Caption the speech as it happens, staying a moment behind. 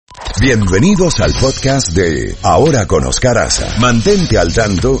Bienvenidos al podcast de Ahora con Oscar Haza. Mantente al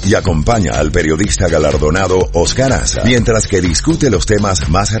tanto y acompaña al periodista galardonado Oscar Haza mientras que discute los temas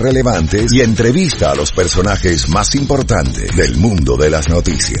más relevantes y entrevista a los personajes más importantes del mundo de las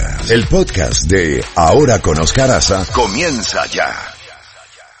noticias. El podcast de Ahora con Oscar Haza comienza ya.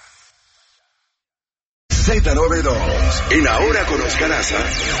 Z92. En Ahora con Oscar Haza,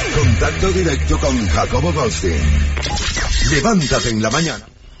 contacto directo con Jacobo Goldstein. Levántate en la mañana.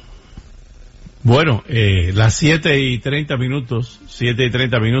 Bueno, las 7:30 minutos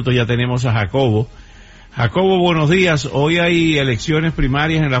ya tenemos a Jacobo. Jacobo, buenos días. Hoy hay elecciones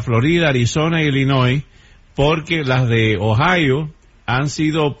primarias en la Florida, Arizona y Illinois, porque las de Ohio han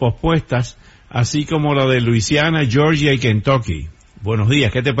sido pospuestas, así como la de Luisiana, Georgia y Kentucky. Buenos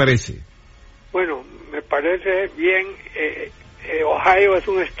días, ¿qué te parece? Bueno, me parece bien. Ohio es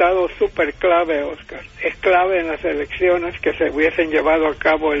un estado súper clave, Oscar. Es clave en las elecciones que se hubiesen llevado a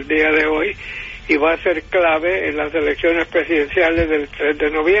cabo el día de hoy y va a ser clave en las elecciones presidenciales del 3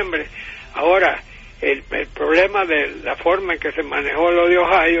 de noviembre. Ahora, el problema de la forma en que se manejó lo de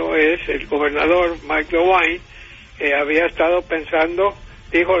Ohio es el gobernador Mike DeWine había estado pensando,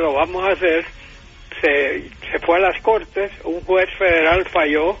 dijo lo vamos a hacer, se fue a las cortes, un juez federal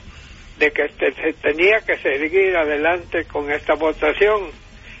falló de que se tenía que seguir adelante con esta votación.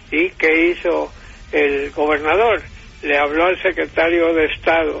 ¿Y qué hizo el gobernador? Le habló al secretario de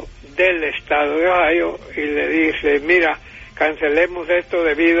Estado del estado de Ohio y le dice, mira, cancelemos esto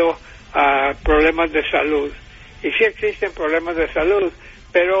debido a problemas de salud. Y sí existen problemas de salud,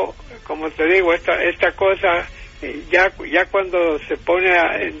 pero como te digo, esta cosa, ya cuando se pone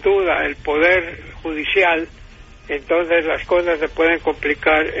en duda el poder judicial, entonces las cosas se pueden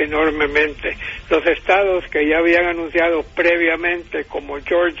complicar enormemente. Los estados que ya habían anunciado previamente, como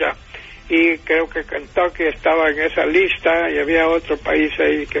Georgia, y creo que Kentucky estaba en esa lista, y había otro país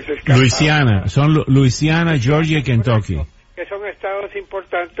ahí que se escapaba. Luisiana, Georgia y Kentucky. Que son estados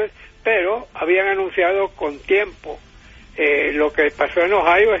importantes, pero habían anunciado con tiempo. Lo que pasó en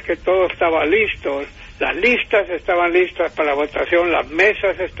Ohio es que todo estaba listo. Las listas estaban listas para la votación, las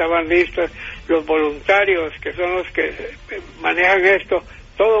mesas estaban listas, los voluntarios, que son los que manejan esto,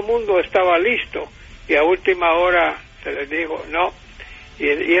 todo el mundo estaba listo, y a última hora se les dijo no,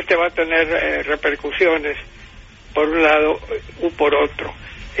 y este va a tener repercusiones por un lado u por otro.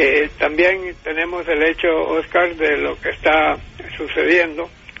 También tenemos el hecho, Oscar, de lo que está sucediendo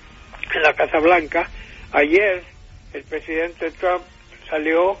en la Casa Blanca. Ayer el presidente Trump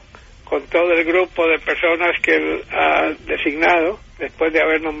salió con todo el grupo de personas que él ha designado, después de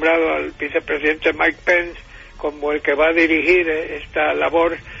haber nombrado al vicepresidente Mike Pence como el que va a dirigir esta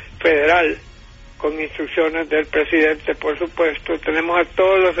labor federal, con instrucciones del presidente, por supuesto. Tenemos a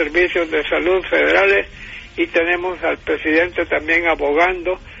todos los servicios de salud federales y tenemos al presidente también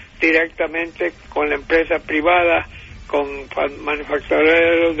abogando directamente con la empresa privada, con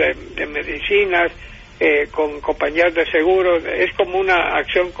manufactureros de medicinas, con compañías de seguros. Es como una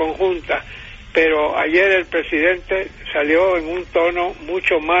acción conjunta, pero ayer el presidente salió en un tono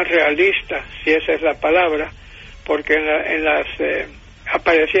mucho más realista, si esa es la palabra, porque en las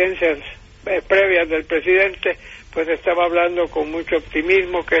apariencias previas del presidente pues estaba hablando con mucho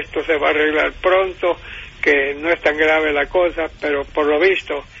optimismo que esto se va a arreglar pronto, que no es tan grave la cosa, pero por lo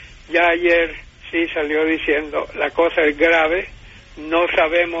visto ya ayer sí salió diciendo la cosa es grave, no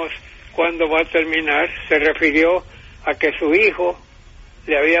sabemos cuándo va a terminar. Se refirió a que su hijo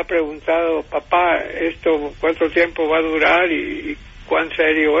le había preguntado, papá, ¿esto cuánto tiempo va a durar y cuán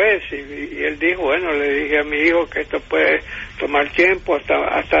serio es? Y él dijo, bueno, le dije a mi hijo que esto puede tomar tiempo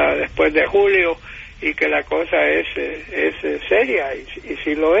hasta después de julio, y que la cosa es seria, y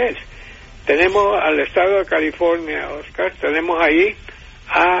sí lo es. Tenemos al estado de California, Oscar, tenemos ahí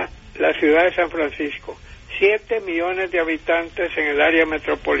a la ciudad de San Francisco, 7 millones de habitantes en el área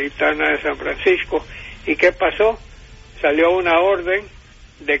metropolitana de San Francisco. ¿Y qué pasó? Salió una orden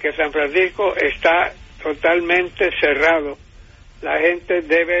de que San Francisco está totalmente cerrado. La gente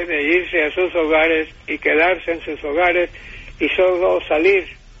debe de irse a sus hogares y quedarse en sus hogares y solo salir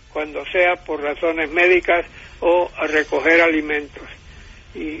cuando sea por razones médicas o a recoger alimentos.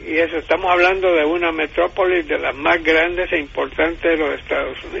 Y eso, estamos hablando de una metrópolis de las más grandes e importantes de los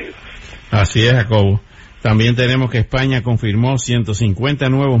Estados Unidos. Así es, Jacobo. También tenemos que España confirmó 150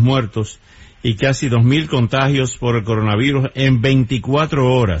 nuevos muertos y casi 2.000 contagios por el coronavirus en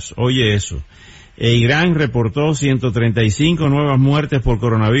 24 horas. Oye eso. Irán reportó 135 nuevas muertes por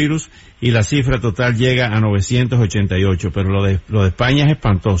coronavirus y la cifra total llega a 988, pero lo de España es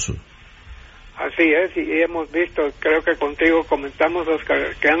espantoso. Así es, y hemos visto, creo que contigo comentamos,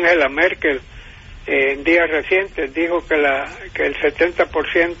 Oscar, que Angela Merkel en días recientes dijo que el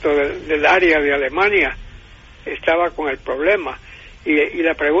 70% del área de Alemania estaba con el problema. Y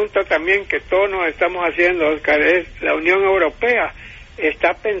la pregunta también que todos nos estamos haciendo, Oscar, es: ¿la Unión Europea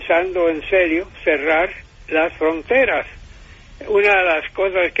está pensando en serio cerrar las fronteras? Una de las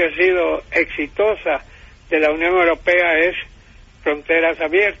cosas que ha sido exitosa de la Unión Europea es fronteras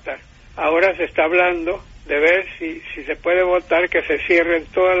abiertas. Ahora se está hablando de ver si se puede votar que se cierren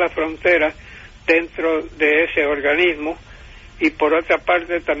todas las fronteras dentro de ese organismo. Y por otra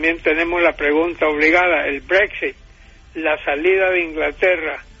parte también tenemos la pregunta obligada, el Brexit, la salida de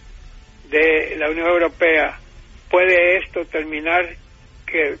Inglaterra de la Unión Europea. ¿Puede esto terminar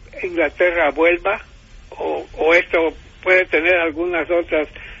que Inglaterra vuelva o esto puede tener algunas otras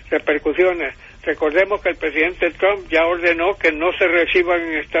repercusiones? Recordemos que el presidente Trump ya ordenó que no se reciban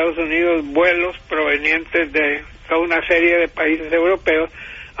en Estados Unidos vuelos provenientes de toda una serie de países europeos.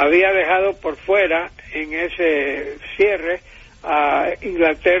 Había dejado por fuera en ese cierre a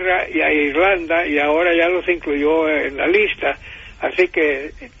Inglaterra y a Irlanda, y ahora ya los incluyó en la lista. Así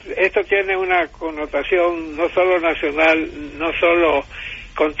que esto tiene una connotación no solo nacional, no solo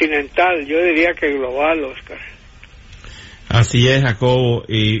continental, yo diría que global, Oscar. Así es, Jacobo,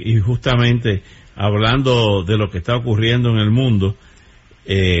 y justamente hablando de lo que está ocurriendo en el mundo,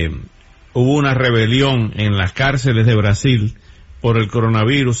 hubo una rebelión en las cárceles de Brasil por el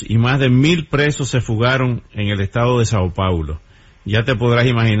coronavirus y más de 1,000 presos se fugaron en el estado de Sao Paulo. Ya te podrás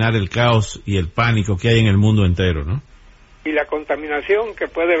imaginar el caos y el pánico que hay en el mundo entero, ¿no? Y la contaminación que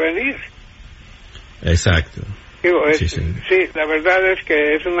puede venir. Exacto. Digo, sí, la verdad es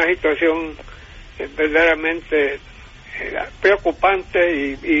que es una situación verdaderamente preocupante,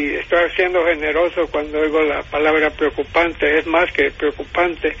 y estoy siendo generoso cuando oigo la palabra preocupante. Es más que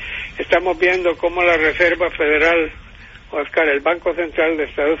preocupante. Estamos viendo cómo la Reserva Federal, Oscar, el Banco Central de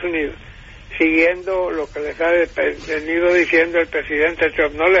Estados Unidos, siguiendo lo que les ha venido diciendo el presidente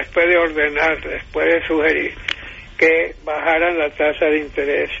Trump, no les puede ordenar, les puede sugerir que bajaran la tasa de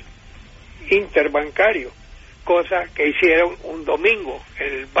interés interbancario, cosa que hicieron un domingo.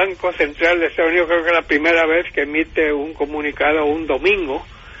 El Banco Central de Estados Unidos creo que es la primera vez que emite un comunicado un domingo,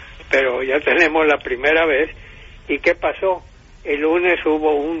 pero ya tenemos la primera vez. ¿Y qué pasó? El lunes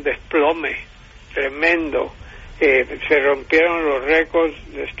hubo un desplome tremendo. Se rompieron los récords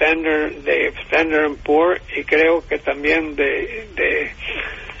de Standard & Poor's, y creo que también de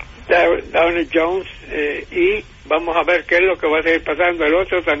Dow Jones, y vamos a ver qué es lo que va a seguir pasando. El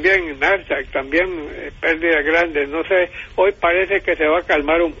otro también, Nasdaq, también pérdidas grandes. No sé, hoy parece que se va a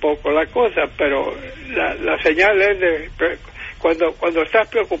calmar un poco la cosa, pero la señal es de cuando estás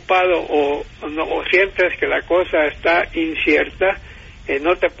preocupado o sientes que la cosa está incierta,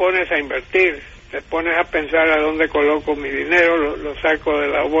 no te pones a invertir, te pones a pensar a dónde coloco mi dinero, lo saco de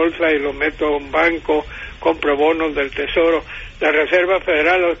la bolsa y lo meto a un banco, compro bonos del Tesoro. La Reserva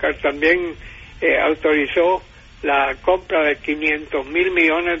Federal, Oscar, también autorizó la compra de $500 mil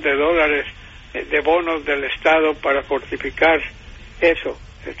millones de bonos del Estado para fortificar eso.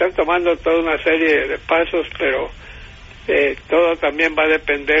 Se están tomando toda una serie de pasos, pero todo también va a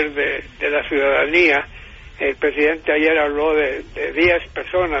depender de la ciudadanía. El presidente ayer habló de 10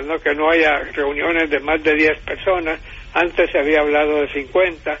 personas, ¿no? Que no haya reuniones de más de 10 personas. Antes se había hablado de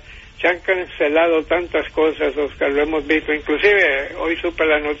 50. Se han cancelado tantas cosas, Oscar, lo hemos visto. Inclusive hoy supe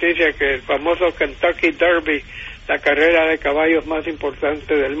la noticia que el famoso Kentucky Derby, la carrera de caballos más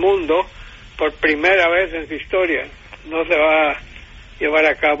importante del mundo, por primera vez en su historia, no se va a llevar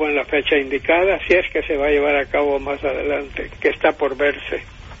a cabo en la fecha indicada, si es que se va a llevar a cabo más adelante, que está por verse.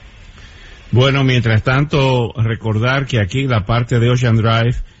 Bueno, mientras tanto, recordar que aquí la parte de Ocean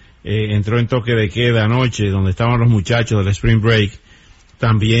Drive entró en toque de queda anoche, donde estaban los muchachos del Spring Break.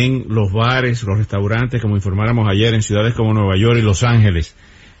 También los bares, los restaurantes, como informáramos ayer, en ciudades como Nueva York y Los Ángeles,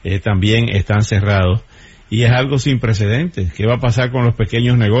 también están cerrados. Y es algo sin precedentes. ¿Qué va a pasar con los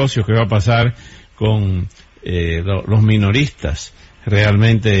pequeños negocios? ¿Qué va a pasar con los minoristas?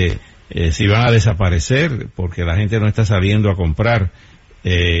 Realmente, si van a desaparecer, porque la gente no está saliendo a comprar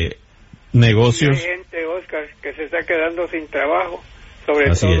negocios. Hay gente, Oscar, que se está quedando sin trabajo,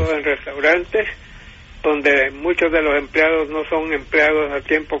 sobre todo en restaurantes, donde muchos de los empleados no son empleados a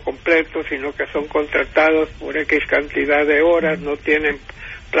tiempo completo, sino que son contratados por X cantidad de horas, no tienen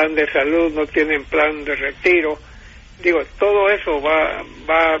plan de salud, no tienen plan de retiro. Digo, todo eso va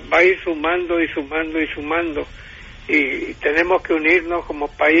a ir sumando y sumando y sumando, y tenemos que unirnos como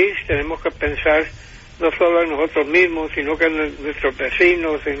país, tenemos que pensar no solo en nosotros mismos, sino que en nuestros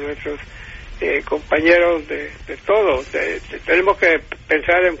vecinos, en nuestros compañeros de todos. Tenemos que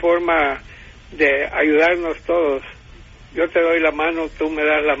pensar en forma de ayudarnos todos. yo te doy la mano, tú me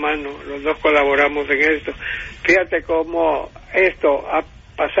das la mano, los dos colaboramos en esto. Fíjate cómo esto ha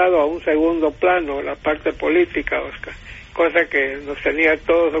pasado a un segundo plano, la parte política, Oscar, cosa que nos tenía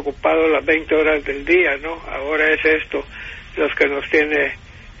todos ocupados las 20 horas del día, ¿no? Ahora es esto los que nos tiene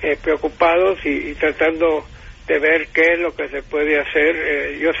preocupados y tratando de ver qué es lo que se puede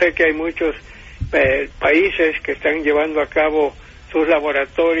hacer. Yo sé que hay muchos países que están llevando a cabo sus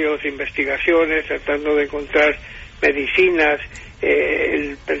laboratorios, investigaciones, tratando de encontrar medicinas.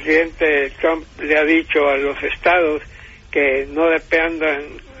 El presidente Trump le ha dicho a los estados que no dependan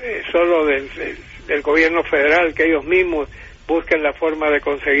solo del gobierno federal, que ellos mismos busquen la forma de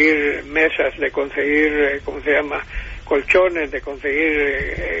conseguir mesas, de conseguir, colchones, de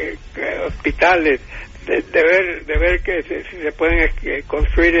conseguir hospitales, de ver que se pueden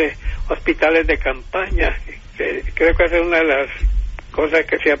construir hospitales de campaña. Creo que esa es una de las cosas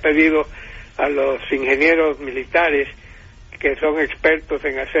que se ha pedido a los ingenieros militares, que son expertos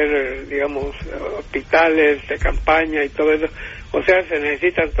en hacer, digamos, hospitales de campaña y todo eso. O sea, se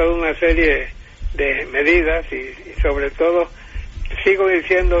necesitan toda una serie de medidas y sobre todo, sigo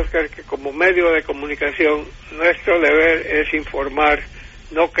diciendo, Oscar, que como medio de comunicación, nuestro deber es informar,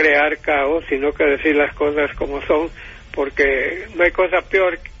 no crear caos, sino que decir las cosas como son, porque no hay cosa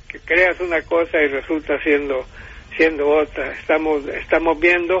peor que creas una cosa y resulta siendo otra. Estamos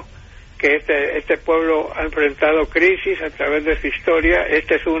viendo que este pueblo ha enfrentado crisis a través de su historia.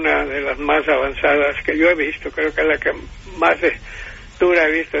 Esta es una de las más avanzadas que yo he visto, creo que es la que más dura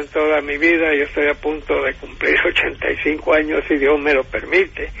he visto en toda mi vida. Yo estoy a punto de cumplir 85 años, si Dios me lo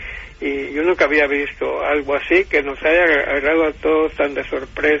permite, y yo nunca había visto algo así que nos haya agarrado a todos tan de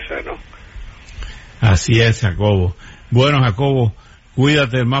sorpresa, ¿no? Así es, Jacobo. Bueno, Jacobo,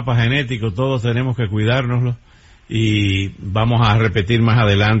 cuídate del mapa genético, todos tenemos que cuidárnoslo, y vamos a repetir más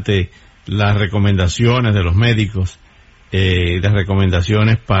adelante las recomendaciones de los médicos, las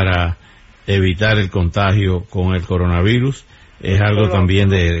recomendaciones para evitar el contagio con el coronavirus. Es algo también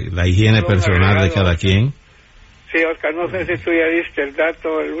de la higiene personal de cada quien. Sí, Oscar, no sé si tú ya viste el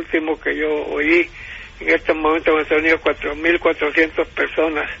dato, el último que yo oí. En este momento en Estados Unidos 4.400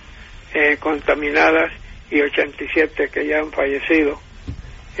 personas contaminadas y 87 que ya han fallecido.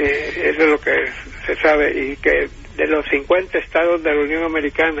 Eso es lo que se sabe, y que de los 50 estados de la Unión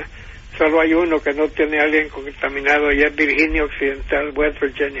Americana solo hay uno que no tiene a alguien contaminado, y es Virginia Occidental, West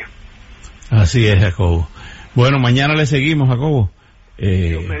Virginia. Así es, Jacobo. Bueno, mañana le seguimos, Jacobo.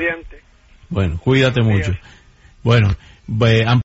 Dios mediante. Bueno, cuídate mucho. Bueno,